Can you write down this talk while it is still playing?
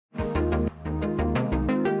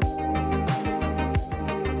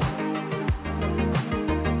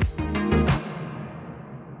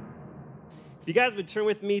You guys would turn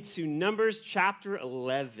with me to Numbers chapter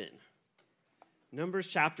 11. Numbers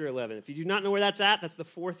chapter 11. If you do not know where that's the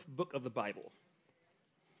fourth book of the Bible.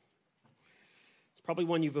 It's probably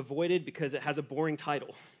one you've avoided because it has a boring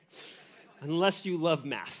title, unless you love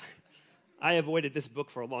math. I avoided this book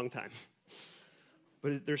for a long time.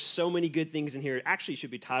 But there's so many good things in here. It actually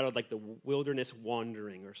should be titled like The Wilderness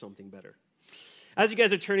Wandering or something better. As you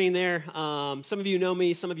guys are turning there, some of you know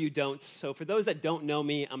me, some of you don't. So for those that don't know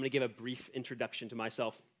me, I'm going to give a brief introduction to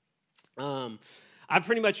myself. I've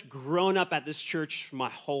pretty much grown up at this church my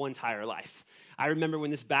whole entire life. I remember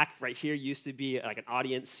when this back right here used to be like an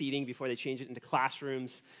audience seating before they changed it into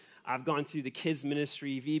classrooms. I've gone through the kids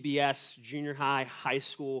ministry, VBS, junior high, high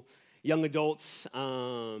school, young adults,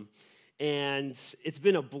 and it's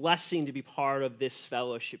been a blessing to be part of this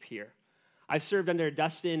fellowship here. I've served under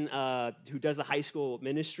Dustin, who does the high school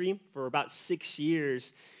ministry, for about 6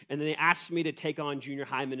 years, and then they asked me to take on junior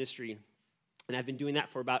high ministry, and I've been doing that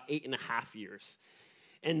for about 8.5 years.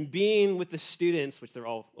 And being with the students, which they're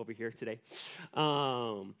all over here today,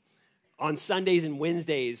 on Sundays and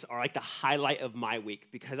Wednesdays are like the highlight of my week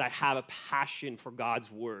because I have a passion for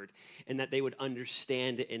God's word and that they would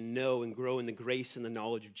understand it and know and grow in the grace and the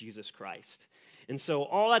knowledge of Jesus Christ. And so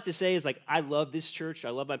all that to say is like I love this church. I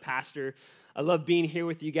love my pastor. I love being here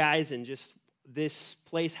with you guys, and just this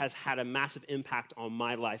place has had a massive impact on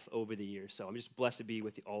my life over the years. So I'm just blessed to be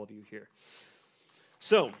with all of you here.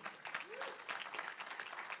 So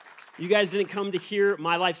you guys didn't come to hear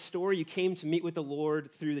my life story. You came to meet with the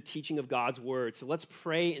Lord through the teaching of God's word. So let's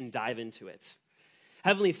pray and dive into it.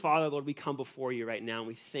 Heavenly Father, Lord, we come before you right now, and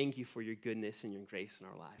we thank you for your goodness and your grace in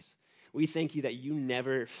our lives. We thank you that you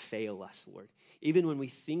never fail us, Lord. Even when we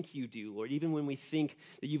think you do, Lord, even when we think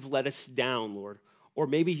that you've let us down, Lord, or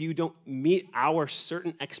maybe you don't meet our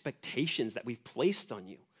certain expectations that we've placed on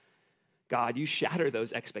you. God, you shatter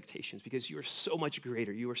those expectations because you are so much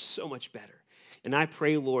greater. You are so much better. And I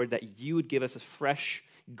pray, Lord, that you would give us a fresh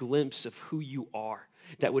glimpse of who you are,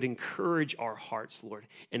 that would encourage our hearts, Lord,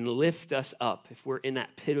 and lift us up if we're in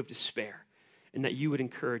that pit of despair, and that you would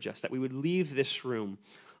encourage us, that we would leave this room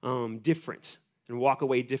different and walk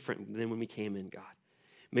away different than when we came in, God.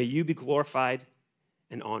 May you be glorified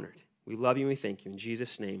and honored. We love you and we thank you. In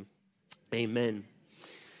Jesus' name, amen.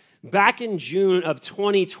 Back in June of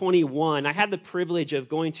 2021, I had the privilege of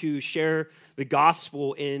going to share the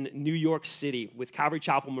gospel in New York City with Calvary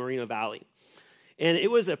Chapel, Moreno Valley. And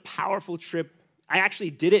it was a powerful trip. I actually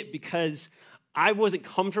did it because I wasn't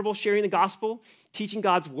comfortable sharing the gospel. Teaching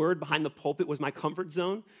God's word behind the pulpit was my comfort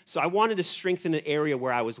zone. So I wanted to strengthen an area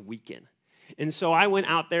where I was weak in. And so I went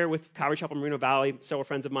out there with Calvary Chapel, Moreno Valley, several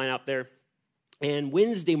friends of mine out there. And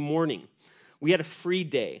Wednesday morning, we had a free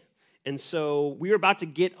day. And so we were about to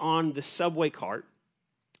get on the subway cart.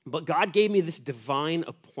 But God gave me this divine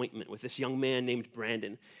appointment with this young man named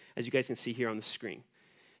Brandon, as you guys can see here on the screen.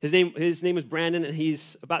 His name is Brandon, and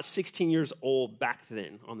he's about 16 years old back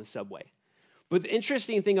then on the subway. But the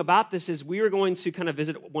interesting thing about this is we were going to kind of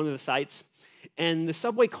visit one of the sites, and the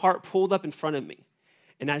subway cart pulled up in front of me.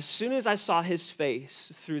 And as soon as I saw his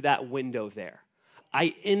face through that window there,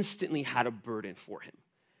 I instantly had a burden for him.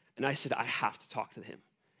 And I said, I have to talk to him.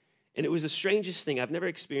 And it was the strangest thing. I've never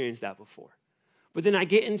experienced that before. But then I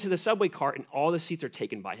get into the subway cart, and all the seats are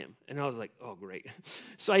taken by him. And I was like, oh, great.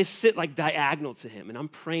 So I sit like diagonal to him, and I'm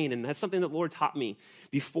praying. And that's something that the Lord taught me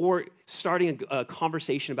before starting a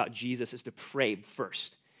conversation about Jesus, is to pray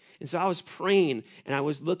first. And so I was praying, and I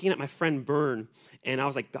was looking at my friend Bern, and I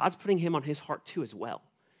was like, God's putting him on his heart too as well.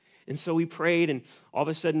 And so we prayed, and all of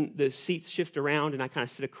a sudden the seats shift around, and I kind of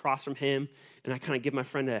sit across from him, and I kind of give my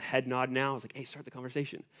friend a head nod now. I was like, hey, start the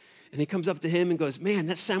conversation. And he comes up to him and goes, man,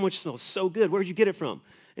 that sandwich smells so good. Where'd you get it from? And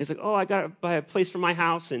he's like, oh, I got it by a place from my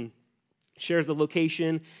house, and shares the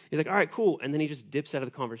location. He's like, all right, cool. And then he just dips out of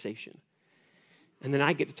the conversation. And then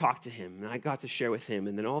I get to talk to him, and I got to share with him.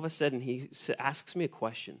 And then all of a sudden he asks me a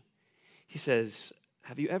question. He says,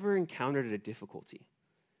 have you ever encountered a difficulty?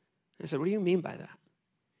 And I said, what do you mean by that?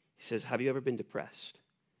 He says, have you ever been depressed?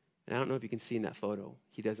 And I don't know if you can see in that photo,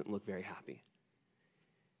 he doesn't look very happy.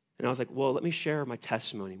 And I was like, well, let me share my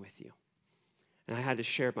testimony with you. And I got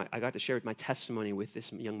to share my testimony with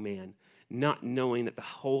this young man, not knowing that the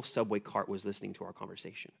whole subway cart was listening to our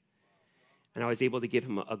conversation. And I was able to give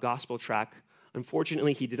him a gospel track.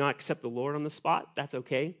 Unfortunately, he did not accept the Lord on the spot. That's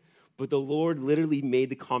okay. But the Lord literally made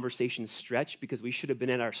the conversation stretch because we should have been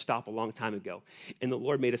at our stop a long time ago. And the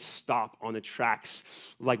Lord made us stop on the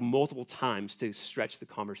tracks like multiple times to stretch the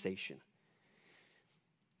conversation.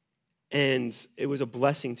 And it was a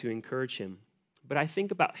blessing to encourage him. But I think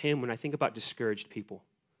about him when I think about discouraged people.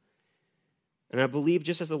 And I believe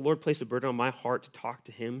just as the Lord placed a burden on my heart to talk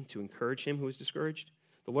to him, to encourage him who is discouraged,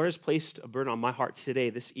 the Lord has placed a burden on my heart today,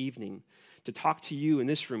 this evening, to talk to you in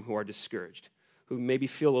this room who are discouraged, who maybe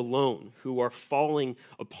feel alone, who are falling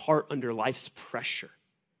apart under life's pressure.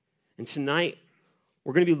 And tonight,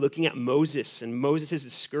 we're going to be looking at Moses and Moses'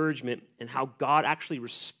 discouragement and how God actually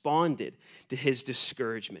responded to his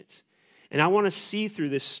discouragement. And I want to see through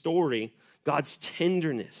this story God's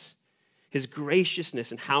tenderness, his graciousness,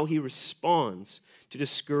 and how he responds to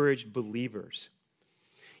discouraged believers.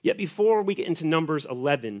 Yet before we get into Numbers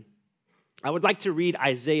 11, I would like to read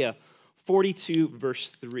Isaiah 42, verse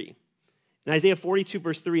 3. In Isaiah 42,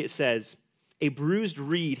 verse 3, it says, "A bruised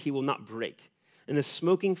reed he will not break, and a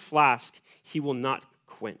smoking flask he will not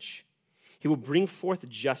quench. He will bring forth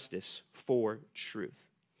justice for truth."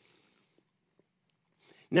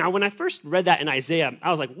 Now, when I first read that in Isaiah, I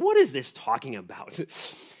was like, what is this talking about?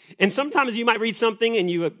 And sometimes you might read something and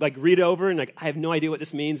you read it over and I have no idea what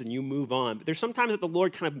this means, and you move on. But there's sometimes that the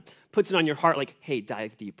Lord kind of puts it on your heart like, hey,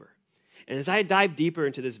 dive deeper. And as I dive deeper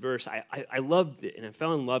into this verse, I loved it and I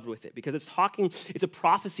fell in love with it because it's a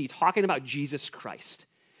prophecy talking about Jesus Christ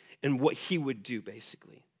and what he would do,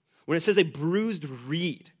 basically. When it says a bruised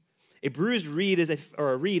reed is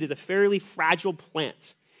a fairly fragile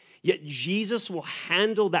plant. Yet Jesus will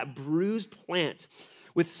handle that bruised plant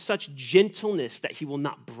with such gentleness that he will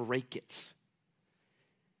not break it.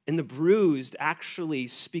 And the bruised actually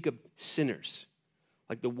speak of sinners,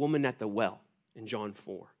 like the woman at the well in John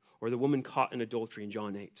 4, or the woman caught in adultery in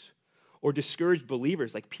John 8, or discouraged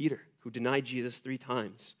believers like Peter, who denied Jesus 3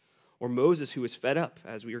 times, or Moses, who was fed up,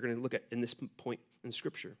 as we are going to look at in this point in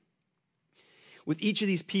Scripture. With each of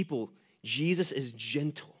these people, Jesus is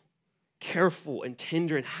gentle, careful, and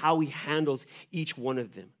tender in how he handles each one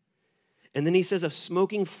of them. And then he says, a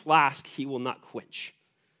smoking flask he will not quench.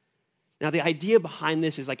 Now, the idea behind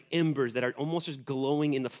this is like embers that are almost just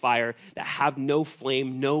glowing in the fire that have no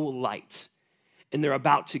flame, no light, and they're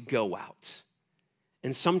about to go out.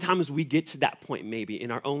 And sometimes we get to that point maybe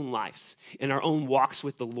in our own lives, in our own walks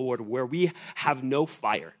with the Lord, where we have no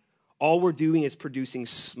fire. All we're doing is producing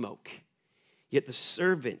smoke. Yet the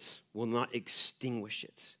servant will not extinguish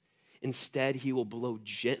it. Instead, he will blow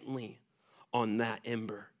gently on that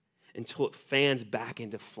ember until it fans back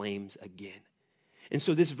into flames again. And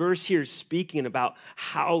so this verse here is speaking about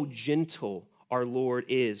how gentle our Lord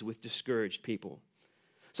is with discouraged people.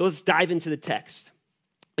 So let's dive into the text.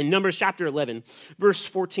 In Numbers chapter 11, verse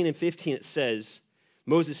 14 and 15, it says,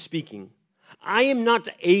 Moses speaking, "I am not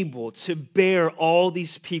able to bear all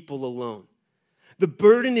these people alone. The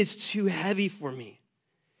burden is too heavy for me.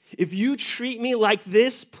 If you treat me like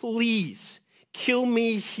this, please kill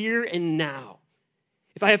me here and now.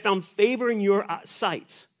 If I have found favor in your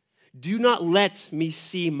sight, do not let me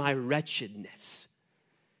see my wretchedness."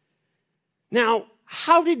 Now,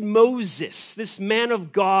 how did Moses, this man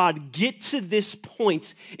of God, get to this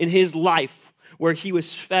point in his life where he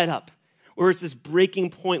was fed up, where it's this breaking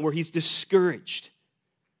point where he's discouraged?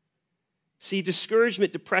 See,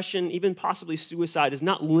 discouragement, depression, even possibly suicide is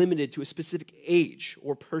not limited to a specific age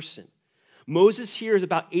or person. Moses here is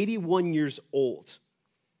about 81 years old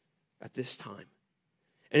at this time.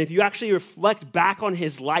 And if you actually reflect back on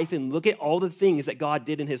his life and look at all the things that God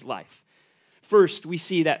did in his life, first, we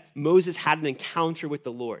see that Moses had an encounter with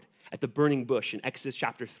the Lord at the burning bush in Exodus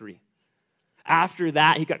chapter 3. After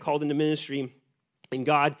that, he got called into ministry, and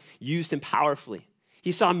God used him powerfully.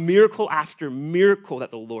 He saw miracle after miracle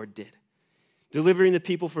that the Lord did, delivering the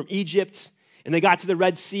people from Egypt, and they got to the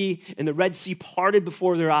Red Sea, and the Red Sea parted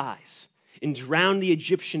before their eyes and drowned the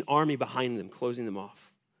Egyptian army behind them, closing them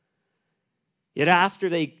off. Yet after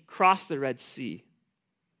they cross the Red Sea,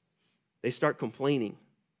 they start complaining,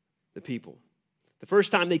 the people. The first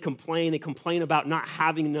time they complain about not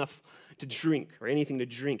having enough to drink or anything to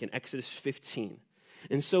drink in Exodus 15.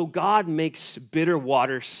 And so God makes bitter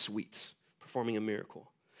water sweet, performing a miracle.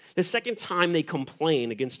 The second time they complain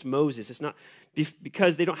against Moses, it's not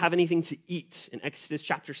because they don't have anything to eat in Exodus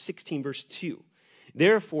chapter 16, verse 2.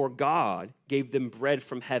 Therefore, God gave them bread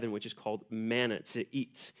from heaven, which is called manna, to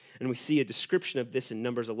eat. And we see a description of this in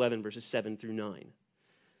Numbers 11, verses 7 through 9.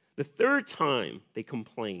 The third time they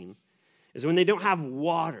complain is when they don't have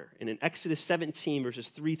water. And in Exodus 17, verses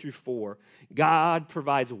 3 through 4, God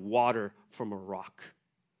provides water from a rock.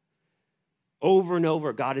 Over and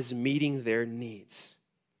over, God is meeting their needs.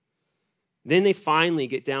 Then they finally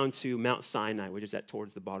get down to Mount Sinai, which is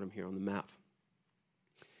towards the bottom here on the map,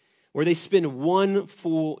 where they spend 1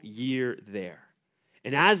 full year there.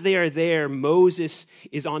 And as they are there, Moses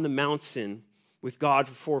is on the mountain with God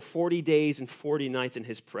for 40 days and 40 nights in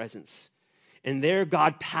his presence. And there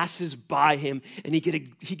God passes by him, and he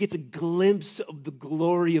gets a glimpse of the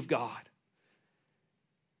glory of God.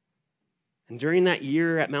 And during that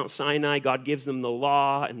year at Mount Sinai, God gives them the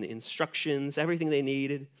law and the instructions, everything they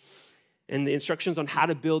needed, and the instructions on how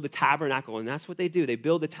to build the tabernacle. And that's what they do. They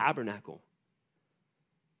build the tabernacle.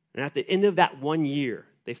 And at the end of that 1 year,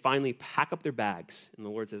 they finally pack up their bags. And the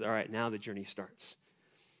Lord says, all right, now the journey starts.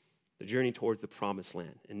 The journey towards the promised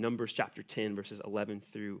land. In Numbers chapter 10, verses 11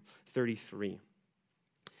 through 33.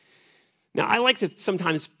 Now, I like to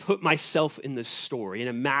sometimes put myself in the story and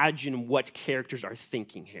imagine what characters are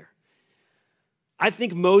thinking here. I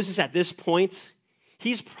think Moses at this point,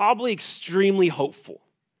 he's probably extremely hopeful.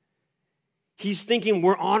 He's thinking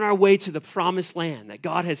we're on our way to the promised land that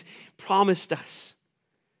God has promised us.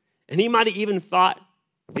 And he might have even thought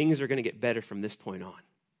things are going to get better from this point on.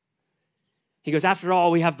 He goes, after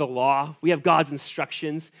all, we have the law. We have God's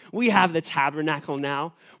instructions. We have the tabernacle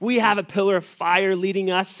now. We have a pillar of fire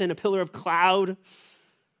leading us and a pillar of cloud.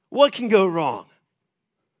 What can go wrong?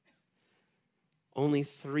 Only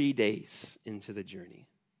 3 days into the journey,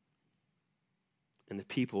 and the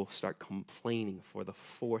people start complaining for the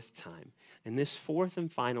fourth time. And this fourth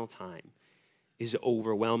and final time is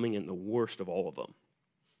overwhelming and the worst of all of them.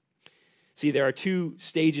 See, there are two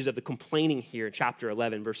stages of the complaining here in chapter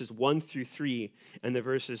 11, verses 1 through 3, and the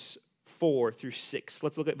verses 4 through 6.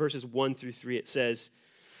 Let's look at verses 1 through 3. It says,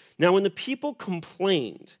 now when the people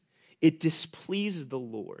complained, it displeased the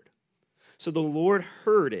Lord. So the Lord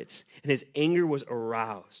heard it, and his anger was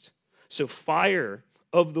aroused. So fire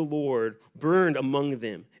of the Lord burned among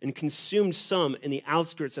them and consumed some in the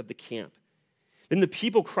outskirts of the camp. Then the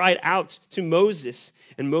people cried out to Moses,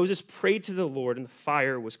 and Moses prayed to the Lord, and the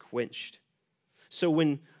fire was quenched. So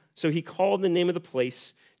he called the name of the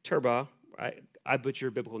place Turbah. I butcher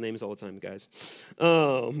biblical names all the time, guys.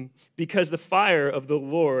 Because the fire of the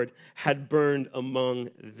Lord had burned among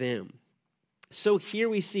them. So here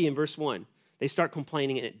we see in verse 1, they start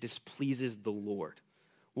complaining and it displeases the Lord.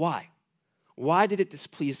 Why? Why did it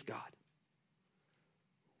displease God?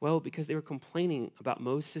 Well, because they were complaining about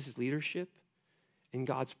Moses' leadership and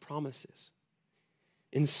God's promises.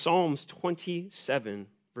 In Psalms 27,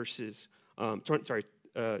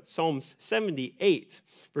 Psalms 78,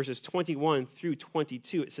 verses 21 through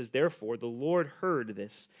 22, it says, therefore, the Lord heard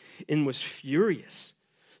this and was furious.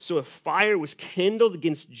 So a fire was kindled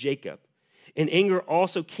against Jacob, and anger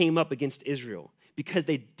also came up against Israel, because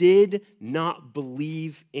they did not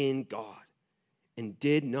believe in God and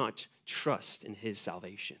did not trust in his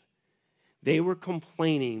salvation. They were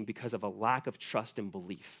complaining because of a lack of trust and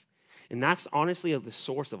belief. And that's honestly the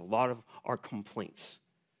source of a lot of our complaints.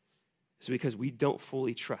 It's because we don't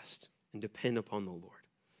fully trust and depend upon the Lord.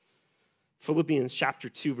 Philippians chapter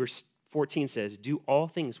 2, verse 14 says, do all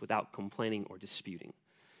things without complaining or disputing.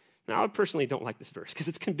 Now, I personally don't like this verse because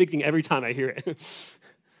it's convicting every time I hear it.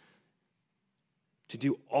 To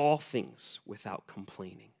do all things without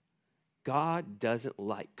complaining. God doesn't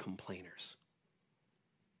like complainers.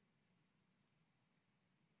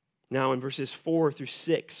 Now, in verses 4 through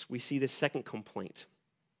 6, we see the second complaint.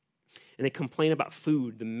 And they complain about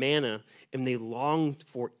food, the manna, and they longed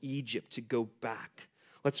for Egypt to go back.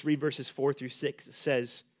 Let's read verses 4 through 6. It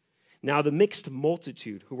says, now the mixed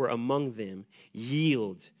multitude who were among them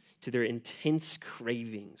yield to their intense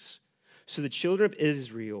cravings. So the children of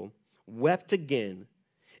Israel wept again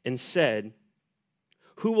and said,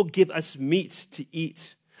 who will give us meat to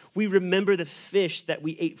eat? We remember the fish that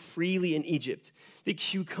we ate freely in Egypt, the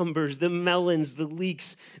cucumbers, the melons, the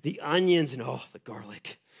leeks, the onions, and the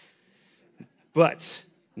garlic. But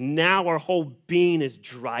now our whole being is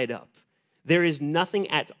dried up. There is nothing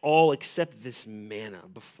at all except this manna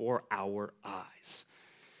before our eyes.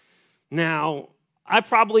 Now, I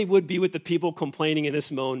probably would be with the people complaining in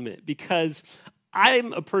this moment because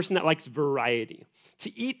I'm a person that likes variety.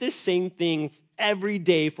 To eat the same thing every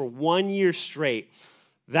day for 1 year straight,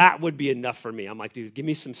 that would be enough for me. I'm like, dude, give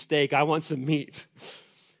me some steak. I want some meat.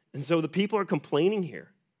 And so the people are complaining here.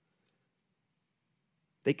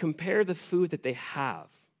 They compare the food that they have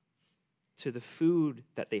to the food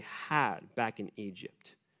that they had back in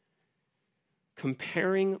Egypt.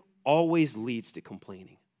 Comparing always leads to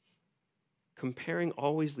complaining. Comparing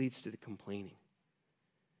always leads to the complaining.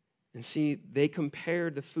 And see, they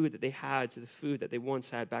compared the food that they had to the food that they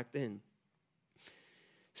once had back then.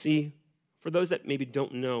 See, for those that maybe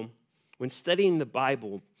don't know, when studying the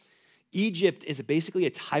Bible, Egypt is basically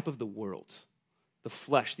a type of the world, the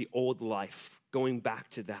flesh, the old life, going back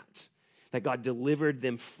to that God delivered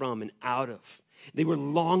them from and out of. They were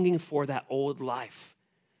longing for that old life.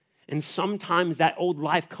 And sometimes that old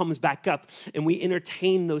life comes back up and we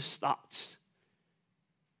entertain those thoughts.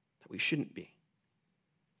 we shouldn't be.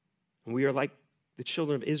 And we are like the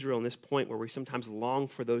children of Israel in this point where we sometimes long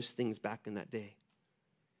for those things back in that day.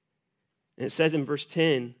 And it says in verse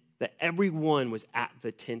 10 that everyone was at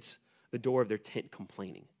the door of their tent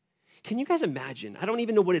complaining. Can you guys imagine? I don't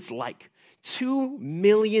even know what it's like. 2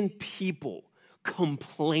 million people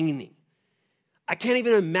complaining. I can't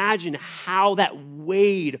even imagine how that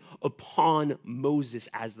weighed upon Moses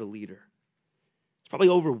as the leader. It's probably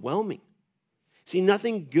overwhelming. See,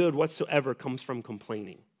 nothing good whatsoever comes from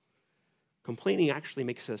complaining. Complaining actually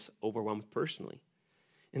makes us overwhelmed personally.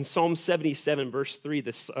 In Psalm 77, verse 3,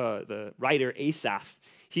 the writer Asaph,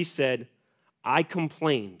 he said, I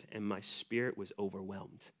complained and my spirit was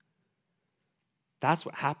overwhelmed. That's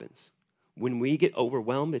what happens. When we get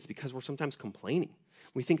overwhelmed, it's because we're sometimes complaining.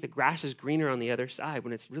 We think the grass is greener on the other side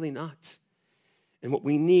when it's really not. And what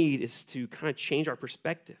we need is to kind of change our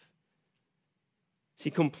perspective. See,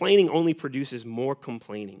 complaining only produces more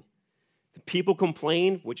complaining. The people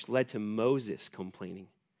complained, which led to Moses complaining.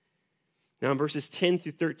 Now in verses 10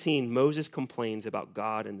 through 13, Moses complains about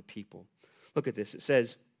God and the people. Look at this. It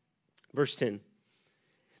says, verse 10,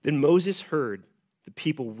 then Moses heard the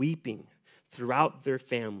people weeping throughout their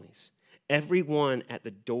families, everyone at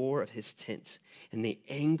the door of his tent, and the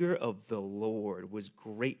anger of the Lord was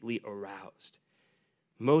greatly aroused.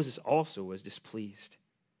 Moses also was displeased.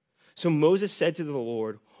 So Moses said to the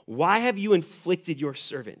Lord, why have you inflicted your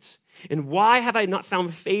servant? And why have I not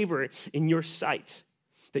found favor in your sight,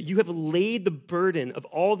 that you have laid the burden of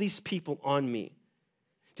all these people on me?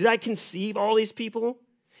 Did I conceive all these people?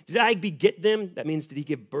 Did I beget them? That means, did he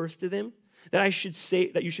give birth to them? That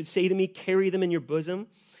you should say to me, carry them in your bosom,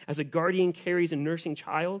 as a guardian carries a nursing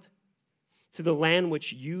child, to the land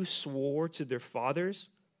which you swore to their fathers?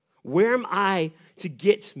 Where am I to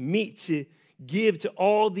get meat to give to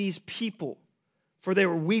all these people? For they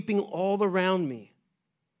were weeping all around me,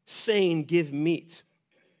 saying, give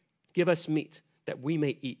us meat, that we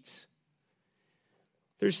may eat.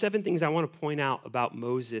 There's 7 things I want to point out about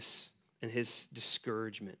Moses and his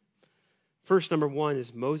discouragement. First, number 1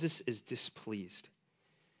 is Moses is displeased.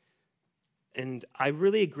 And I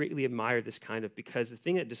really greatly admire this because the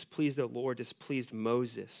thing that displeased the Lord displeased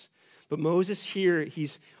Moses. But Moses here,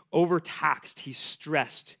 he's overtaxed, he's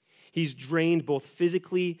stressed. He's drained both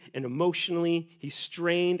physically and emotionally. He's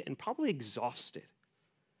strained and probably exhausted.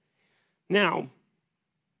 Now,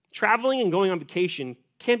 traveling and going on vacation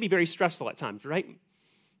can be very stressful at times, right?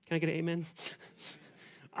 Can I get an amen?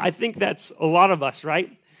 I think that's a lot of us,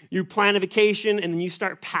 right? You plan a vacation and then you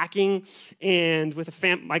start packing, and with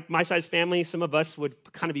like my size family, some of us would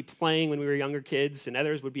kind of be playing when we were younger kids, and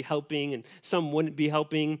others would be helping, and some wouldn't be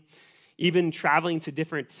helping. Even traveling to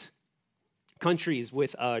different countries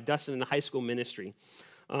with Dustin in the high school ministry.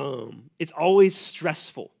 It's always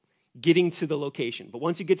stressful getting to the location. But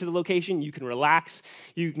once you get to the location, you can relax,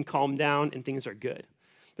 you can calm down, and things are good.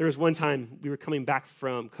 There was one time we were coming back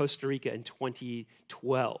from Costa Rica in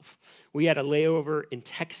 2012. We had a layover in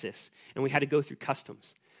Texas, and we had to go through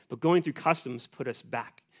customs. But going through customs put us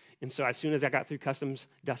back. And so as soon as I got through customs,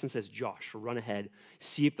 Dustin says, Josh, run ahead,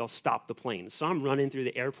 see if they'll stop the plane. So I'm running through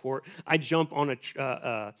the airport. I jump on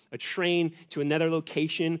a train to another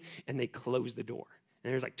location, and they close the door.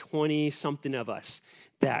 And there's like 20-something of us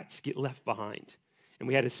that get left behind. And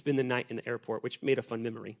we had to spend the night in the airport, which made a fun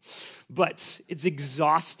memory. But it's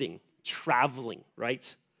exhausting traveling,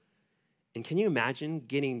 right? And can you imagine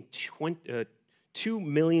getting 2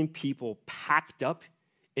 million people packed up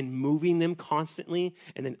and moving them constantly,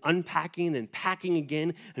 and then unpacking, and then packing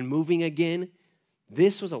again, and moving again?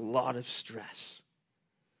 This was a lot of stress.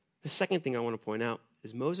 The second thing I want to point out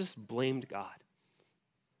is Moses blamed God.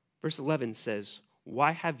 Verse 11 says,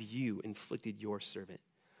 why have you inflicted your servant?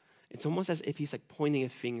 It's almost as if he's like pointing a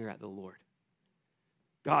finger at the Lord.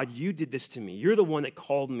 God, you did this to me. You're the one that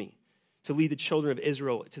called me to lead the children of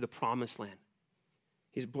Israel to the promised land.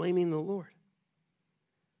 He's blaming the Lord.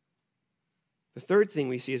 The third thing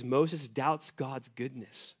we see is Moses doubts God's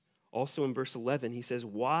goodness. Also in verse 11, he says,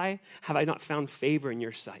 why have I not found favor in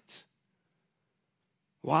your sight?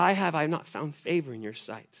 Why have I not found favor in your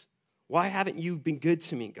sight? Why haven't you been good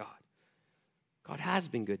to me, God? God has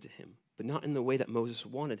been good to him, but not in the way that Moses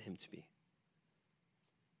wanted him to be.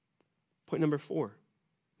 Point number 4,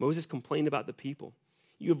 Moses complained about the people.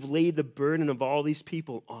 You have laid the burden of all these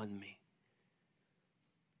people on me.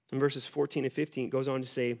 In verses 14 and 15, it goes on to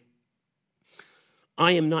say,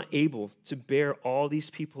 I am not able to bear all these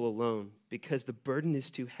people alone because the burden is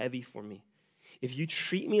too heavy for me. If you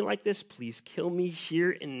treat me like this, please kill me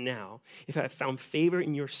here and now if I have found favor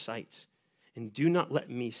in your sight, and do not let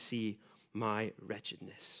me see my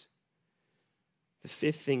wretchedness. The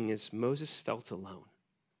fifth thing is Moses felt alone.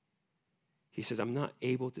 He says, I'm not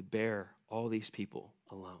able to bear all these people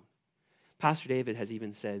alone. Pastor David has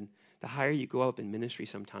even said, the higher you go up in ministry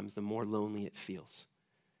sometimes, the more lonely it feels.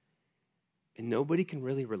 And nobody can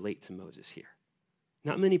really relate to Moses here.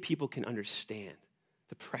 Not many people can understand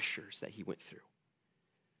the pressures that he went through.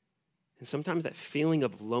 And sometimes that feeling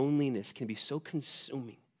of loneliness can be so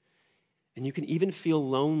consuming. And you can even feel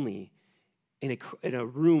lonely in a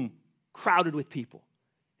room crowded with people.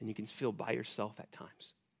 And you can feel by yourself at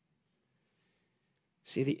times.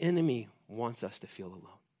 See, the enemy wants us to feel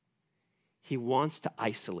alone. He wants to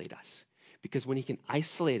isolate us. Because when he can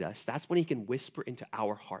isolate us, that's when he can whisper into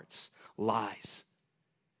our hearts lies.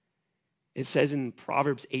 It says in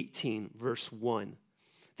Proverbs 18, verse 1,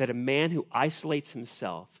 that a man who isolates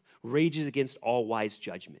himself rages against all wise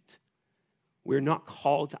judgment. We're not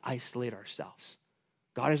called to isolate ourselves.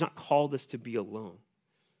 God has not called us to be alone.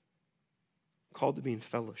 We're called to be in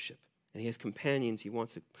fellowship. And he has companions he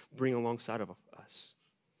wants to bring alongside of us.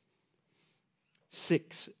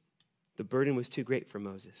 6, the burden was too great for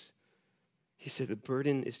Moses. He said, the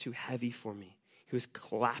burden is too heavy for me. He was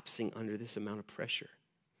collapsing under this amount of pressure.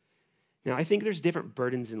 Now, I think there's different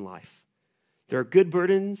burdens in life. There are good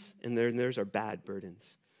burdens, and there's our bad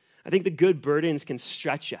burdens. I think the good burdens can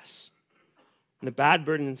stretch us. And the bad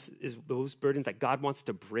burdens is those burdens that God wants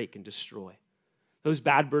to break and destroy. Those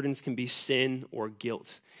bad burdens can be sin or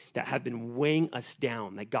guilt that have been weighing us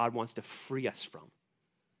down that God wants to free us from.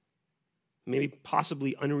 Maybe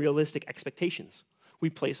possibly unrealistic expectations we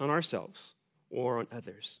place on ourselves or on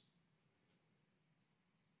others.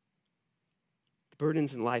 The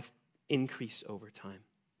burdens in life increase over time.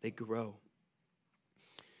 They grow.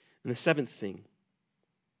 And the 7th thing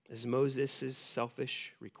is Moses'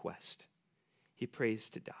 selfish request. He prays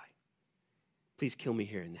to die. Please kill me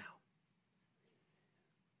here and now.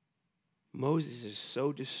 Moses is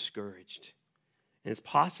so discouraged. And it's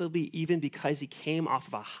possibly even because he came off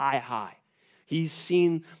of a high. He's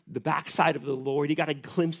seen the backside of the Lord. He got a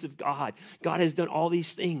glimpse of God. God has done all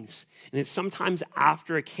these things. And it's sometimes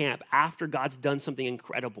after a camp, after God's done something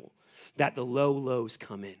incredible, that the low lows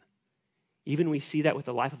come in. Even we see that with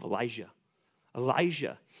the life of Elijah.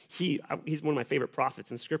 Elijah, he's one of my favorite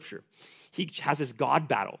prophets in Scripture. He has this God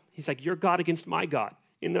battle. He's like, you're God against my God.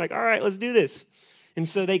 And they're like, all right, let's do this. And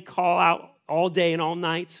so they call out all day and all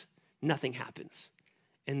night. Nothing happens.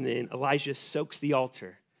 And then Elijah soaks the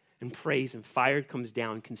altar and prays, and fire comes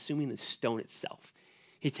down, consuming the stone itself.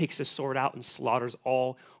 He takes his sword out and slaughters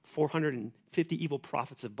all 450 evil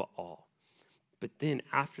prophets of Baal. But then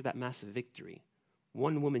after that massive victory,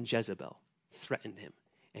 one woman, Jezebel, threatened him,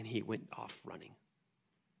 and he went off running.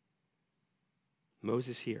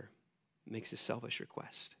 Moses here makes a selfish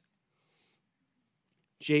request.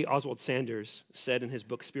 J. Oswald Sanders said in his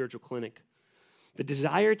book, Spiritual Clinic, the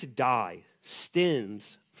desire to die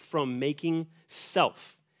stems from making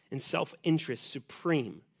self and self-interest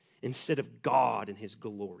supreme instead of God and his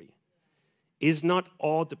glory. Is not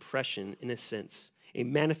all depression, in a sense, a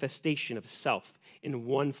manifestation of self in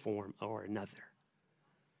one form or another?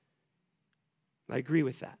 I agree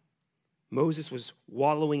with that. Moses was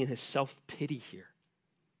wallowing in his self-pity here.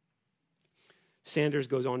 Sanders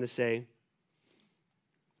goes on to say,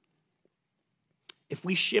 if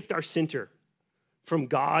we shift our center from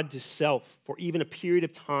God to self for even a period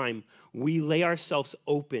of time, we lay ourselves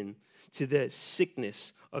open to the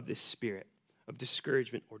sickness of this spirit of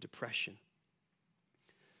discouragement or depression.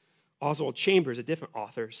 Oswald Chambers, a different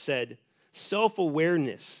author, said,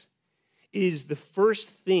 self-awareness is the first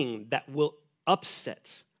thing that will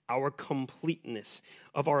upset our completeness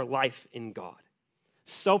of our life in God.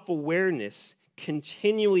 Self-awareness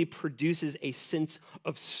continually produces a sense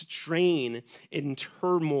of strain and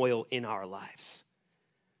turmoil in our lives.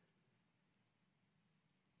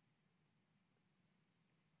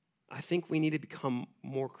 I think we need to become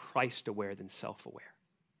more Christ-aware than self-aware.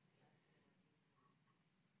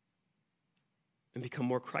 And become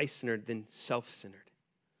more Christ-centered than self-centered.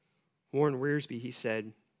 Warren Wiersbe, he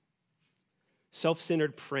said,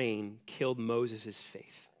 self-centered praying killed Moses'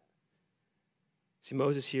 faith. See,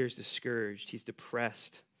 Moses here is discouraged. He's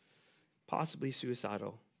depressed, possibly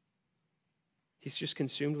suicidal. He's just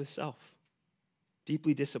consumed with self,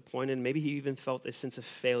 deeply disappointed. Maybe he even felt a sense of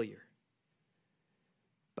failure.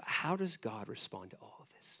 But how does God respond to all of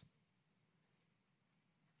this?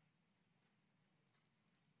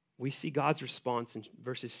 We see God's response in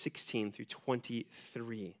verses 16 through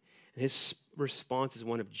 23. And his response is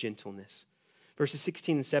one of gentleness. Verses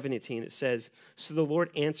 16 and 17, it says, so the Lord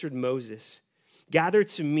answered Moses, gather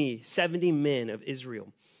to me 70 men of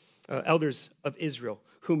Israel, elders of Israel,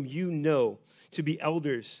 whom you know to be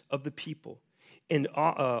elders of the people, and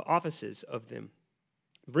offices of them.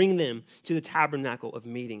 Bring them to the tabernacle of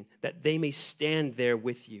meeting, that they may stand there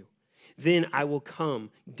with you. Then I will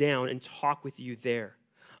come down and talk with you there.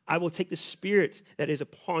 I will take the spirit that is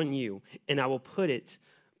upon you, and I will put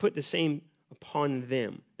the same upon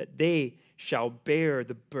them, that they shall bear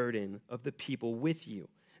the burden of the people with you,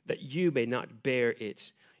 that you may not bear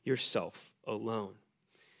it yourself alone.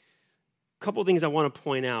 A couple of things I want to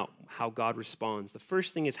point out how God responds. The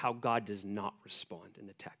first thing is how God does not respond in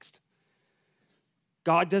the text.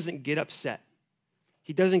 God doesn't get upset.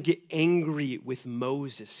 He doesn't get angry with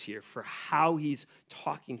Moses here for how he's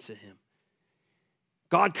talking to him.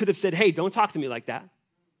 God could have said, hey, don't talk to me like that.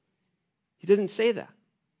 He doesn't say that.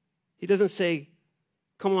 He doesn't say,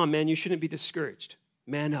 come on, man, you shouldn't be discouraged.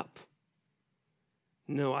 Man up.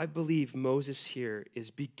 No, I believe Moses here is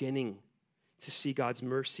beginning to see God's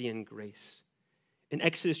mercy and grace. In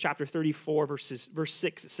Exodus chapter 34, verse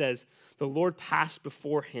 6, it says, the Lord passed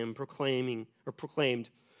before him, proclaimed,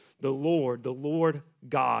 the Lord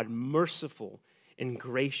God, merciful and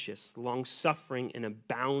gracious, long-suffering and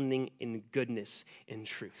abounding in goodness and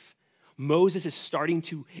truth. Moses is starting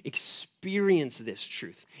to experience this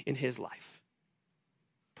truth in his life,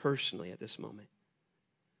 personally at this moment.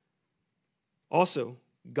 Also,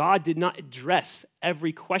 God did not address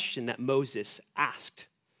every question that Moses asked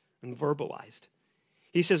and verbalized.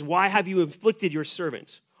 He says, why have you afflicted your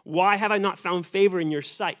servant? Why have I not found favor in your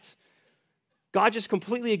sight? God just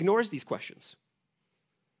completely ignores these questions.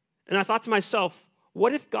 And I thought to myself,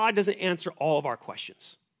 what if God doesn't answer all of our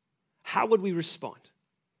questions? How would we respond?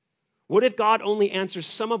 What if God only answers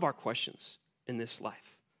some of our questions in this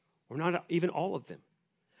life, or not even all of them?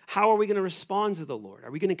 How are we going to respond to the Lord?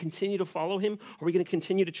 Are we going to continue to follow him? Are we going to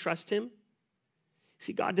continue to trust him?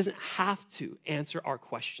 See, God doesn't have to answer our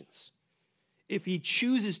questions. If he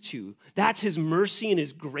chooses to, that's his mercy and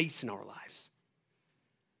his grace in our lives.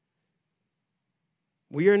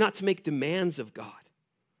 We are not to make demands of God.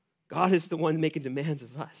 God is the one making demands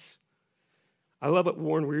of us. I love what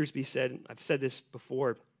Warren Wiersbe said. I've said this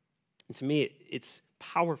before, and to me, it's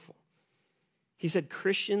powerful. He said,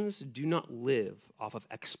 Christians do not live off of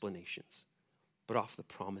explanations, but off the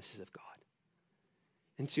promises of God.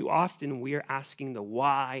 And too often, we are asking the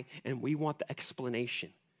why, and we want the explanation,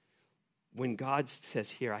 when God says,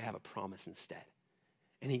 here, I have a promise instead.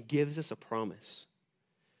 And he gives us a promise.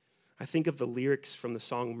 I think of the lyrics from the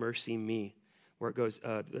song Mercy Me, where it goes,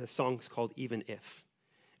 the song's called Even If.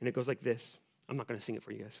 And it goes like this. I'm not going to sing it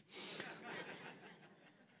for you guys.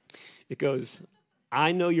 It goes,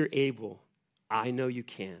 I know you're able, I know you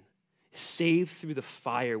can. Save through the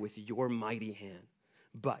fire with your mighty hand.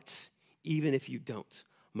 But even if you don't,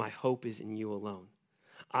 my hope is in you alone.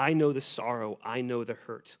 I know the sorrow, I know the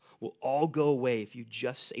hurt will all go away if you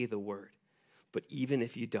just say the word. But even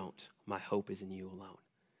if you don't, my hope is in you alone.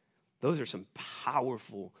 Those are some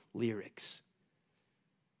powerful lyrics.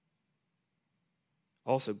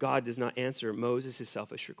 Also, God does not answer Moses'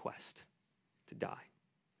 selfish request to die.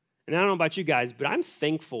 And I don't know about you guys, but I'm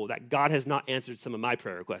thankful that God has not answered some of my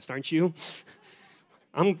prayer requests, aren't you?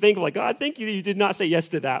 I'm thankful, like, God, thank you that you did not say yes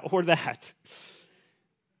to that or that.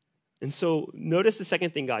 And so notice the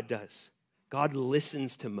second thing God does. God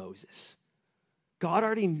listens to Moses. God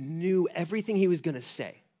already knew everything he was going to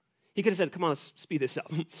say. He could have said, come on, let's speed this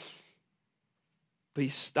up. But he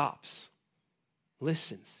stops,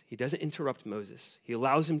 listens. He doesn't interrupt Moses. He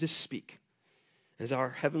allows him to speak. As our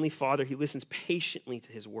Heavenly Father, he listens patiently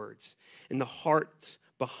to his words and the heart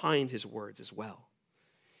behind his words as well.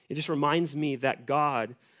 It just reminds me that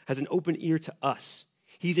God has an open ear to us.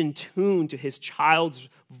 He's in tune to his child's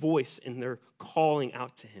voice and their calling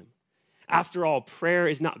out to him. After all, prayer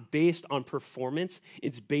is not based on performance.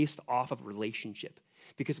 It's based off of relationship.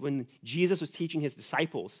 Because when Jesus was teaching his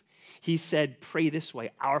disciples, he said, pray this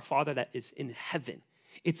way, our Father that is in heaven.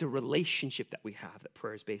 It's a relationship that we have that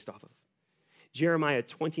prayer is based off of. Jeremiah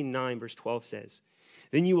 29, verse 12 says,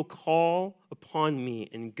 then you will call upon me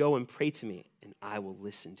and go and pray to me, and I will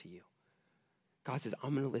listen to you. God says,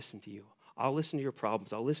 I'm going to listen to you. I'll listen to your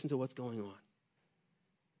problems. I'll listen to what's going on.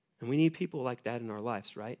 And we need people like that in our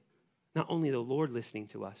lives, right? Not only the Lord listening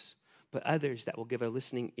to us, but others that will give a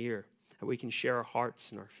listening ear that we can share our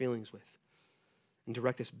hearts and our feelings with and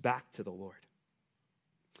direct us back to the Lord.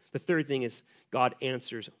 The third thing is God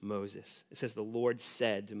answers Moses. It says the Lord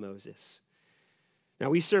said to Moses. Now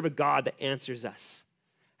we serve a God that answers us.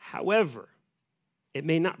 However, it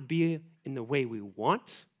may not be in the way we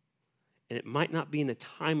want, and it might not be in the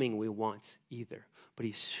timing we want either, but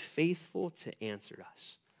he's faithful to answer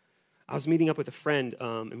us. I was meeting up with a friend,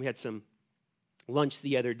 and we had some lunch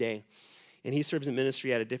the other day, and he serves in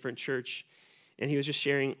ministry at a different church, and he was just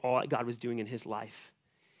sharing all that God was doing in his life.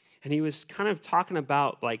 And he was kind of talking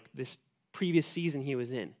about like this previous season he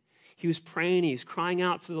was in. He was praying, he was crying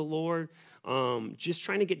out to the Lord, just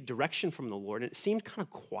trying to get direction from the Lord. And it seemed kind of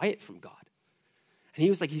quiet from God. And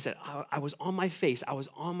he said, I was on my face, I was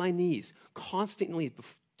on my knees, constantly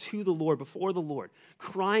to the Lord, before the Lord,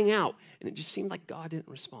 crying out. And it just seemed like God didn't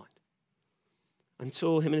respond.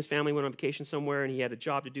 Until him and his family went on vacation somewhere, and he had a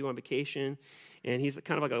job to do on vacation. And he's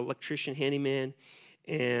kind of like an electrician handyman.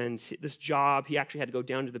 And this job, he actually had to go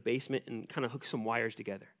down to the basement and kind of hook some wires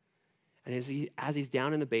together. And as he's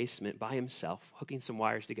down in the basement by himself, hooking some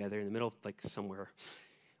wires together in the middle of like somewhere,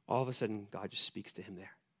 all of a sudden, God just speaks to him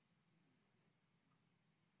there.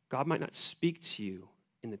 God might not speak to you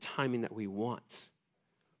in the timing that we want,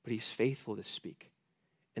 but he's faithful to speak.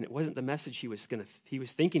 And it wasn't the message he was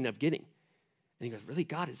thinking of getting. And he goes, really,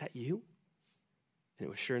 God, is that you? And it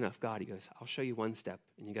was sure enough God. He goes, I'll show you one step,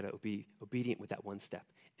 and you got to be obedient with that one step,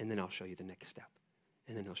 and then I'll show you the next step,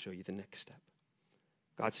 and then he'll show you the next step.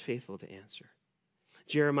 God's faithful to answer.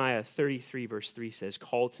 Jeremiah 33, verse 3 says,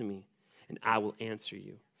 call to me, and I will answer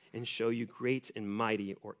you, and show you great and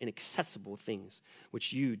mighty or inaccessible things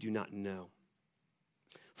which you do not know.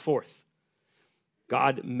 Fourth,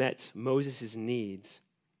 God meets Moses' needs,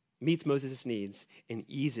 and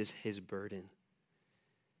eases his burden.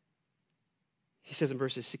 He says in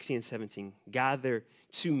verses 16 and 17, gather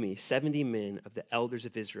to me 70 men of the elders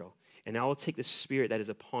of Israel, and I will take the spirit that is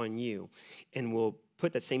upon you, and will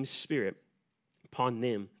put that same spirit upon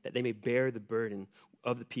them, that they may bear the burden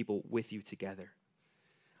of the people with you together.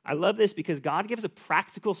 I love this because God gives a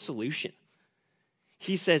practical solution.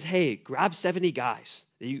 He says, hey, grab 70 guys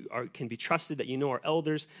that can be trusted, that you know are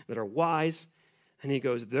elders, that are wise. And he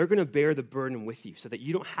goes, they're going to bear the burden with you so that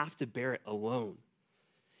you don't have to bear it alone.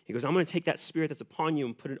 He goes, I'm going to take that spirit that's upon you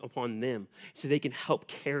and put it upon them so they can help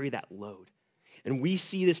carry that load. And we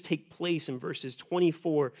see this take place in verses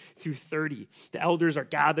 24 through 30. The elders are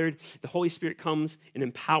gathered. The Holy Spirit comes and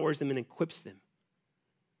empowers them and equips them.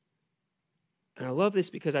 And I love this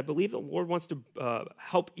because I believe the Lord wants to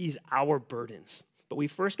help ease our burdens. But we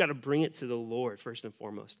first got to bring it to the Lord first and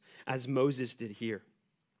foremost, as Moses did here.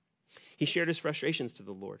 He shared his frustrations to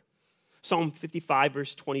the Lord. Psalm 55,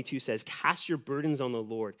 verse 22 says, cast your burdens on the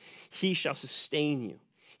Lord. He shall sustain you.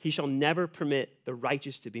 He shall never permit the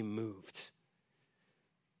righteous to be moved.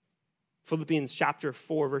 Philippians chapter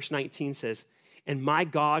 4, verse 19 says, and my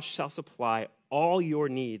God shall supply all your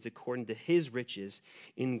needs according to his riches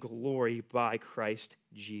in glory by Christ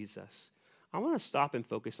Jesus. I want to stop and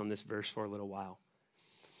focus on this verse for a little while.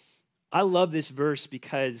 I love this verse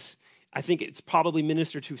because I think it's probably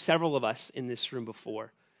ministered to several of us in this room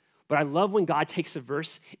before. But I love when God takes a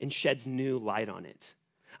verse and sheds new light on it.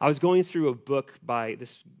 I was going through a book by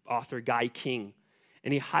this author, Guy King,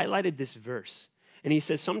 and he highlighted this verse. And he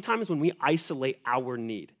says, sometimes when we isolate our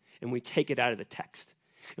need and we take it out of the text,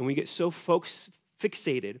 and we get so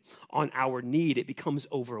fixated on our need, it becomes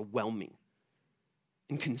overwhelming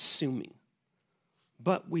and consuming.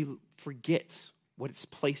 But we forget what it's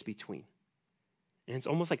placed between. And it's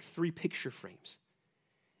almost like three picture frames.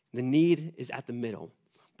 The need is at the middle,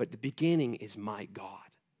 but the beginning is my God.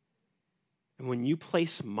 And when you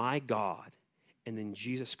place my God and then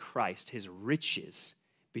Jesus Christ, his riches,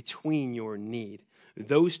 between your need,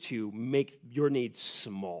 those two make your need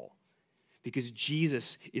small. Because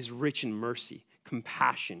Jesus is rich in mercy,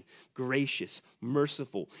 compassion, gracious,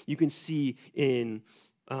 merciful. You can see in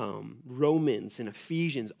Romans and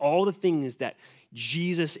Ephesians all the things that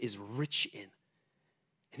Jesus is rich in.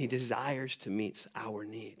 And he desires to meet our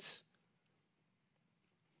needs.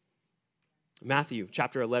 Matthew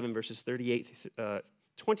chapter 11, verses 28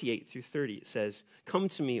 through 30, it says, come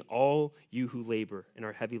to me, all you who labor and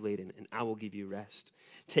are heavy laden, and I will give you rest.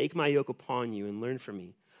 Take my yoke upon you and learn from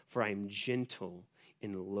me, for I am gentle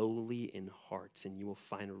and lowly in heart, and you will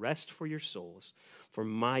find rest for your souls. For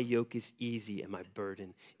my yoke is easy and my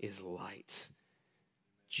burden is light.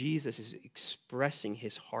 Jesus is expressing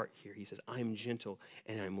his heart here. He says, I'm gentle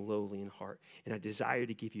and I'm lowly in heart, and I desire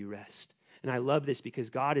to give you rest. And I love this because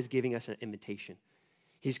God is giving us an invitation.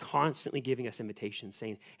 He's constantly giving us invitations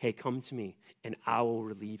saying, hey, come to me and I will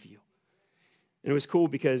relieve you. And it was cool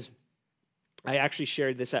because I actually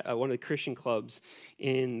shared this at one of the Christian clubs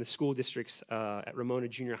in the school districts at Ramona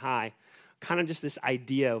Junior High, kind of just this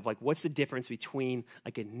idea of like, what's the difference between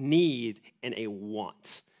like a need and a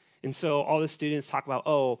want? And so all the students talk about,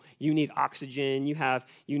 oh, you need oxygen,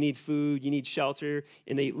 you need food, you need shelter,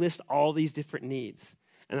 and they list all these different needs.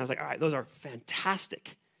 And I was like, all right, those are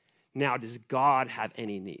fantastic. Now, does God have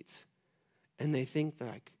any needs? And they think, they're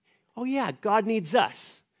like, oh yeah, God needs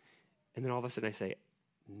us. And then all of a sudden I say,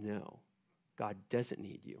 no, God doesn't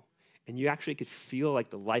need you. and you actually could feel like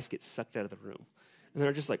the life gets sucked out of the room. And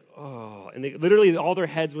they're just like, oh, and they literally all their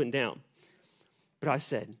heads went down. But I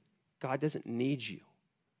said, God doesn't need you,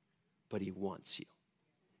 but he wants you.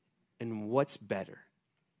 And what's better,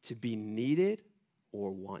 to be needed or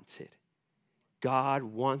wanted? God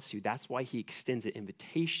wants you. That's why he extends an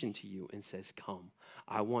invitation to you and says, come,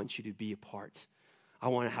 I want you to be a part. I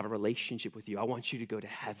want to have a relationship with you. I want you to go to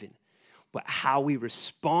heaven. But how we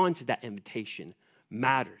respond to that invitation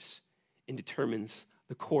matters and determines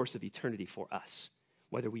the course of eternity for us,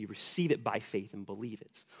 whether we receive it by faith and believe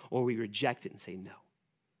it, or we reject it and say no.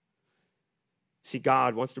 See,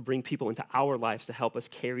 God wants to bring people into our lives to help us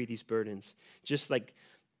carry these burdens, just like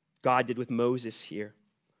God did with Moses here.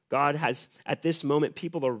 God has, at this moment,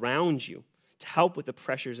 people around you to help with the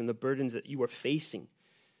pressures and the burdens that you are facing.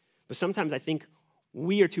 But sometimes I think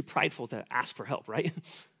we are too prideful to ask for help, right?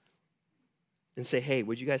 And say, hey,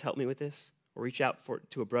 would you guys help me with this? Or reach out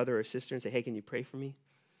to a brother or sister and say, hey, can you pray for me?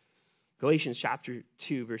 Galatians chapter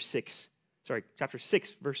 6,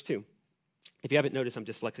 verse 2. If you haven't noticed, I'm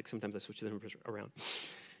dyslexic. Sometimes I switch the numbers around.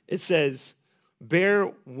 It says, bear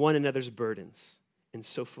one another's burdens and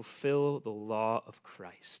so fulfill the law of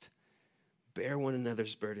Christ. Bear one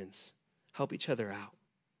another's burdens. Help each other out.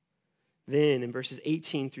 Then in verses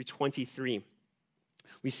 18 through 23,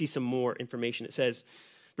 we see some more information. It says,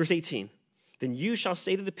 verse 18, then you shall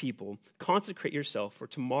say to the people, consecrate yourself for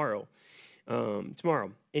tomorrow,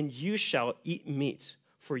 and you shall eat meat.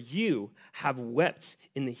 For you have wept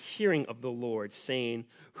in the hearing of the Lord, saying,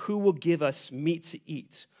 who will give us meat to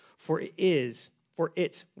eat? For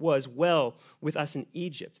it was well with us in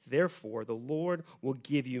Egypt. Therefore, the Lord will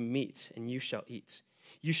give you meat, and you shall eat.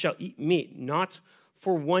 You shall eat meat, not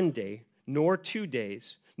for 1 day, nor 2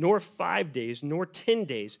 days, nor 5 days, nor 10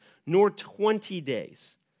 days, nor 20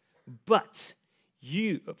 days, but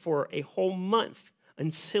you for a whole month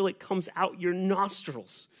until it comes out your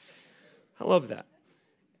nostrils. I love that.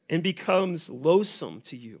 And becomes loathsome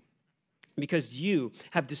to you, because you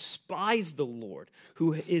have despised the Lord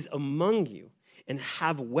who is among you, and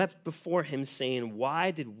have wept before him, saying,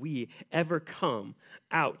 why did we ever come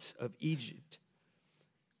out of Egypt?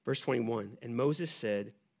 Verse 21, and Moses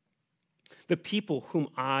said, the people whom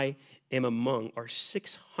I am among are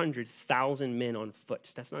 600,000 men on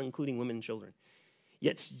foot. That's not including women and children.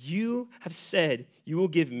 Yet you have said you will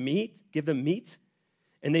give them meat,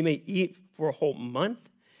 and they may eat for a whole month.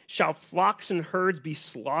 Shall flocks and herds be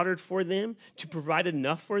slaughtered for them to provide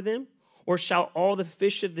enough for them? Or shall all the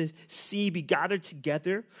fish of the sea be gathered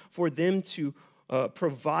together for them to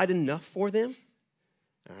provide enough for them?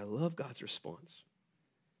 And I love God's response.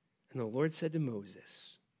 And the Lord said to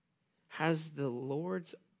Moses, has the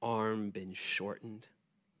Lord's arm been shortened?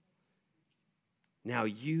 Now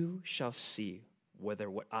you shall see whether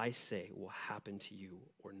what I say will happen to you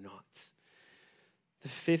or not. The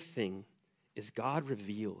fifth thing is God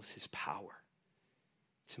reveals his power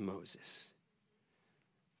to Moses.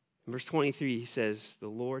 In verse 23, he says, the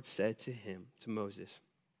Lord said to Moses,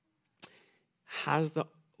 has the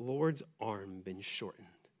Lord's arm been shortened?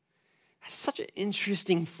 That's such an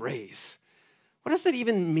interesting phrase. What does that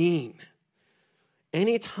even mean?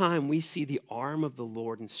 Anytime we see the arm of the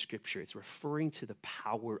Lord in Scripture, it's referring to the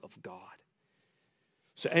power of God.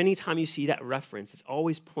 So anytime you see that reference, it's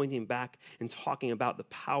always pointing back and talking about the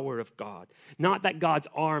power of God. Not that God's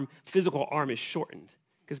physical arm is shortened,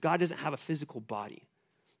 because God doesn't have a physical body,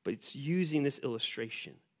 but it's using this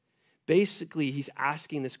illustration. Basically, he's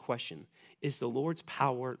asking this question, is the Lord's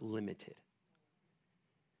power limited?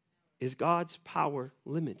 Is God's power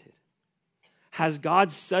limited? Has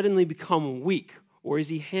God suddenly become weak, or is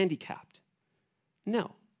he handicapped?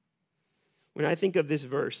 No. When I think of this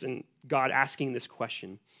verse and God asking this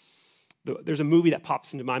question, there's a movie that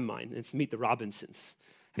pops into my mind, and it's Meet the Robinsons.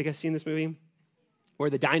 Have you guys seen this movie? Where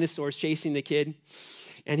the dinosaur's chasing the kid,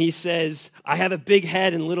 and he says, I have a big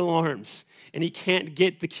head and little arms, and he can't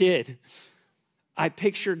get the kid. I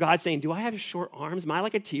picture God saying, do I have short arms? Am I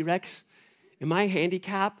like a T-Rex? Am I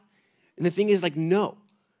handicapped? And the thing is, like, no.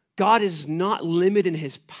 God is not limited in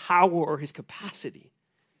his power or his capacity.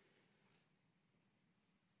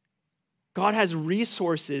 God has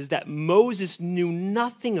resources that Moses knew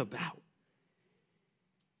nothing about.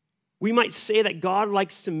 We might say that God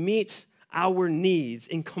likes to meet our needs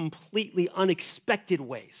in completely unexpected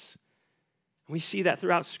ways. We see that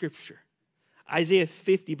throughout Scripture. Isaiah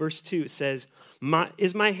 50, verse 2, it says,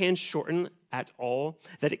 is my hand shortened at all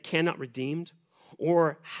that it cannot redeem?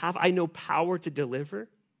 Or have I no power to deliver?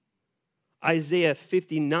 Isaiah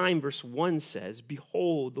 59, verse 1 says,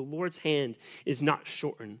 behold, the Lord's hand is not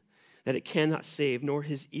shortened, that it cannot save, nor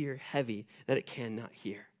his ear heavy, that it cannot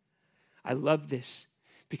hear. I love this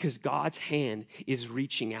because God's hand is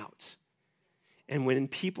reaching out. And when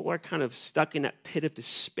people are kind of stuck in that pit of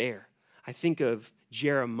despair, I think of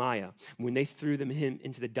Jeremiah when they threw him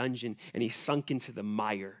into the dungeon and he sunk into the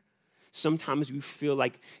mire. Sometimes you feel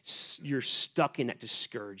like you're stuck in that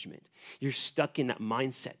discouragement. You're stuck in that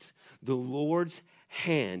mindset. The Lord's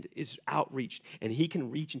hand is outreached, and he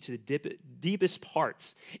can reach into the deepest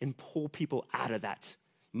parts and pull people out of that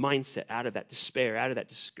mindset, out of that despair, out of that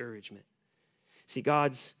discouragement. See,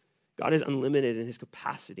 God is unlimited in his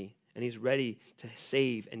capacity, and he's ready to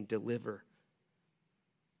save and deliver.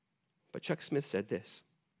 But Chuck Smith said this: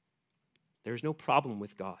 there's no problem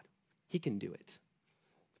with God. He can do it.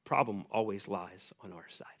 The problem always lies on our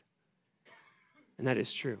side. And that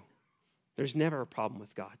is true. There's never a problem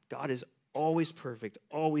with God. God is always perfect,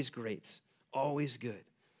 always great, always good.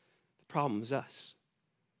 The problem is us.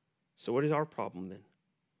 So what is our problem then?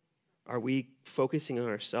 Are we focusing on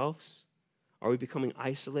ourselves? Are we becoming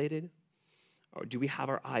isolated? Or do we have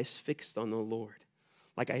our eyes fixed on the Lord?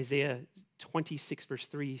 Like Isaiah 26, verse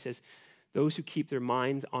 3, he says, those who keep their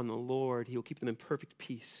minds on the Lord, he will keep them in perfect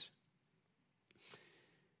peace.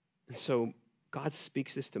 And so God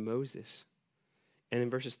speaks this to Moses. And in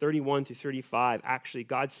verses 31 through 35, actually,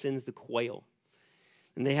 God sends the quail.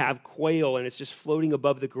 And they have quail, and it's just floating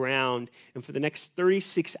above the ground. And for the next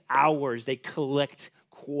 36 hours, they collect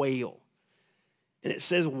quail. And it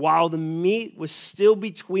says, while the meat was still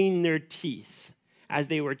between their teeth, as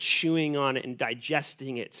they were chewing on it and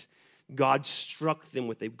digesting it, God struck them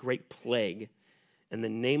with a great plague. And the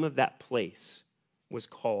name of that place was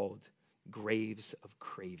called Graves of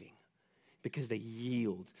Craving, because they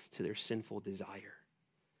yield to their sinful desire.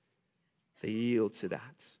 They yield to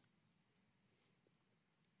that.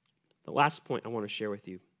 The last point I want to share with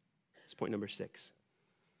you is point number 6.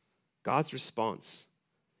 God's response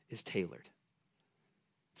is tailored.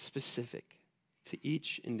 It's specific to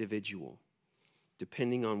each individual,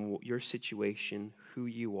 depending on your situation, who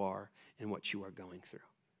you are, and what you are going through.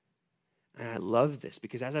 And I love this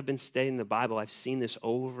because as I've been studying the Bible, I've seen this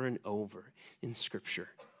over and over in Scripture.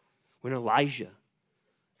 When Elijah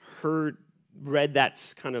read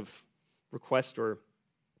that kind of request or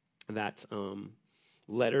that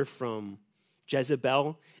letter from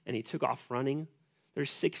Jezebel, and he took off running,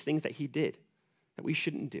 there's 6 things that he did that we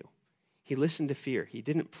shouldn't do. He listened to fear. He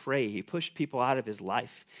didn't pray. He pushed people out of his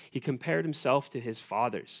life. He compared himself to his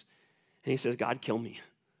fathers. And he says, God, kill me.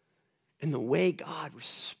 And the way God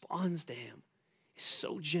responds to him is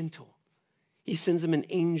so gentle. He sends him an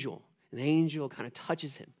angel. And the angel kind of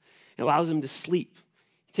touches him. It allows him to sleep.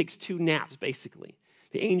 He takes 2 naps, basically.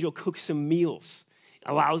 The angel cooks some meals,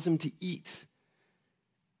 allows him to eat.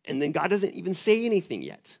 And then God doesn't even say anything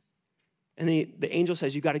yet. And the angel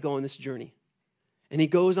says, you got to go on this journey. And he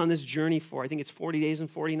goes on this journey for, I think it's 40 days and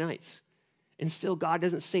 40 nights. And still God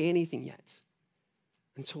doesn't say anything yet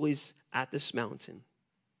until he's at this mountain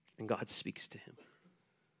and God speaks to him.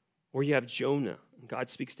 Or you have Jonah and God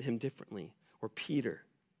speaks to him differently. Or Peter.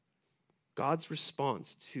 God's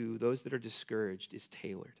response to those that are discouraged is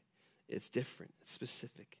tailored. It's different. It's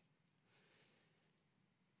specific.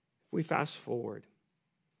 If we fast forward,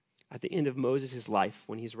 at the end of Moses' life,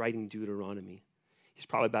 when he's writing Deuteronomy, he's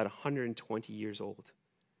probably about 120 years old.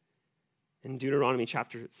 In Deuteronomy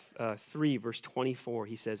chapter 3, verse 24,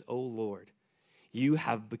 he says, O Lord, you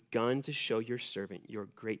have begun to show your servant your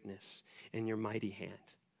greatness and your mighty hand.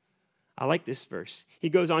 I like this verse. He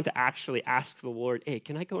goes on to actually ask the Lord, hey,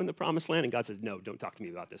 can I go in the promised land? And God says, no, don't talk to me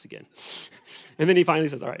about this again. And then he finally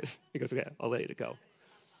says, all right. He goes, okay, I'll let it go.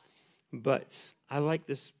 But I like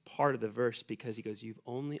this part of the verse because he goes,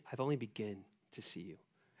 I've only begun to see you.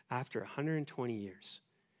 After 120 years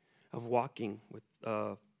of walking with,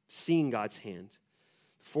 seeing God's hand,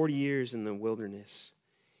 40 years in the wilderness,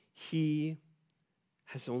 he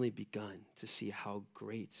has only begun to see how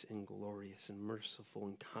great and glorious and merciful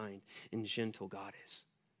and kind and gentle God is.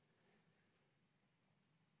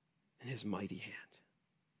 And his mighty hand.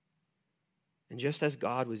 And just as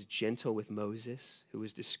God was gentle with Moses, who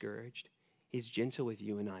was discouraged, he's gentle with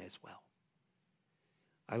you and I as well.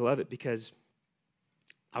 I love it because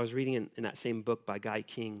I was reading in that same book by Guy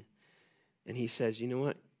King, and he says, you know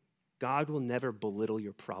what? God will never belittle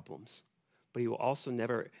your problems, but he will also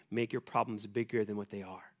never make your problems bigger than what they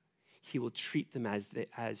are. He will treat them as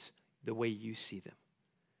the way you see them.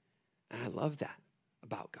 And I love that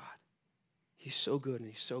about God. He's so good and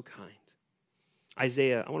he's so kind.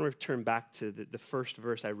 Isaiah, I want to return back to the first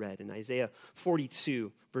verse I read in Isaiah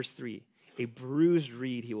 42, verse 3. A bruised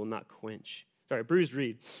reed he will not quench. A bruised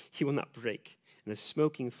reed he will not break, and a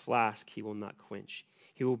smoking flask he will not quench.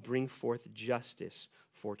 He will bring forth justice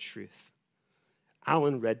for truth.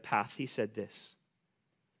 Alan Redpath, he said this.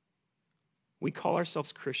 We call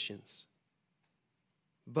ourselves Christians.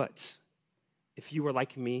 But if you are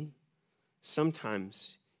like me,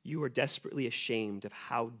 sometimes you are desperately ashamed of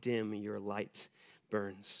how dim your light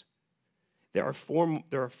burns. There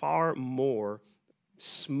are far more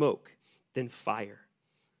smoke than fire.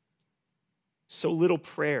 So little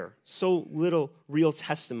prayer, so little real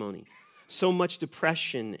testimony, so much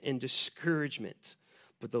depression and discouragement.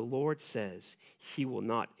 But the Lord says he will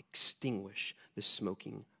not extinguish the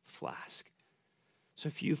smoking flask. So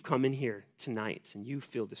if you've come in here tonight and you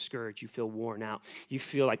feel discouraged, you feel worn out, you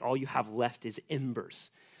feel like all you have left is embers,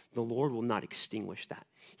 the Lord will not extinguish that.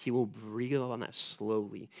 He will breathe on that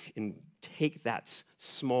slowly and take that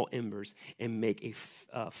small embers and make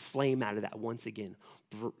a flame out of that once again,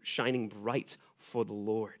 shining bright for the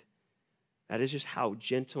Lord. That is just how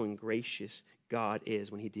gentle and gracious God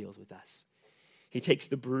is when he deals with us. He takes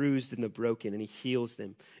the bruised and the broken and he heals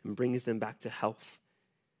them and brings them back to health.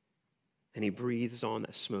 And he breathes on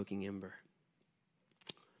that smoking ember.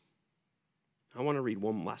 I want to read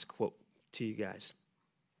one last quote to you guys.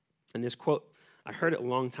 And this quote, I heard it a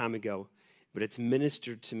long time ago, but it's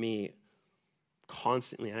ministered to me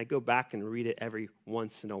constantly. And I go back and read it every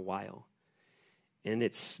once in a while. And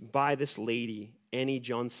it's by this lady, Annie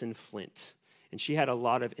Johnson Flint. And she had a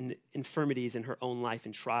lot of infirmities in her own life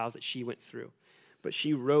and trials that she went through. But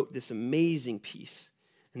she wrote this amazing piece.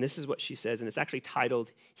 And this is what she says, and it's actually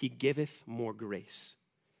titled, He Giveth More Grace.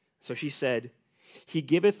 So she said, He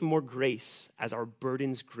giveth more grace as our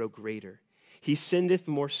burdens grow greater. He sendeth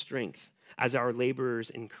more strength as our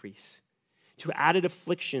laborers increase. To added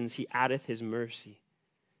afflictions he addeth his mercy.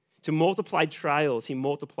 To multiplied trials he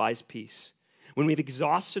multiplies peace. When we've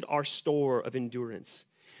exhausted our store of endurance,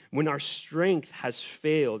 when our strength has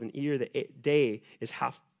failed and ere the day is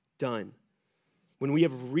half done, when we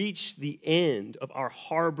have reached the end of our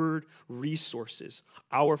harbored resources,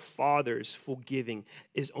 our Father's full giving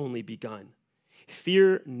is only begun.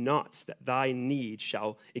 Fear not that thy need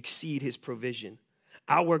shall exceed his provision.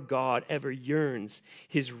 Our God ever yearns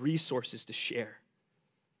his resources to share.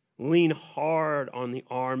 Lean hard on the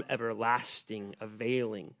arm everlasting,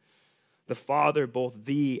 availing the Father both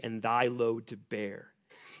thee and thy load to bear.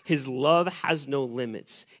 His love has no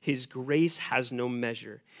limits. His grace has no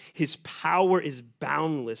measure. His power is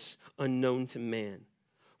boundless, unknown to man.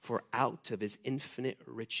 For out of his infinite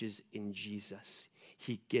riches in Jesus,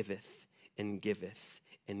 he giveth and giveth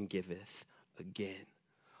and giveth again.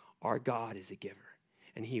 Our God is a giver,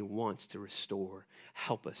 and he wants to restore,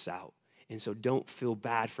 help us out. And so don't feel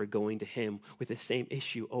bad for going to him with the same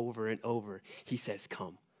issue over and over. He says,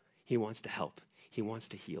 come. He wants to help. He wants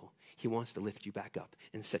to heal. He wants to lift you back up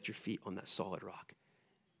and set your feet on that solid rock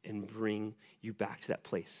and bring you back to that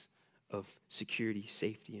place of security,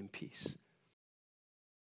 safety, and peace.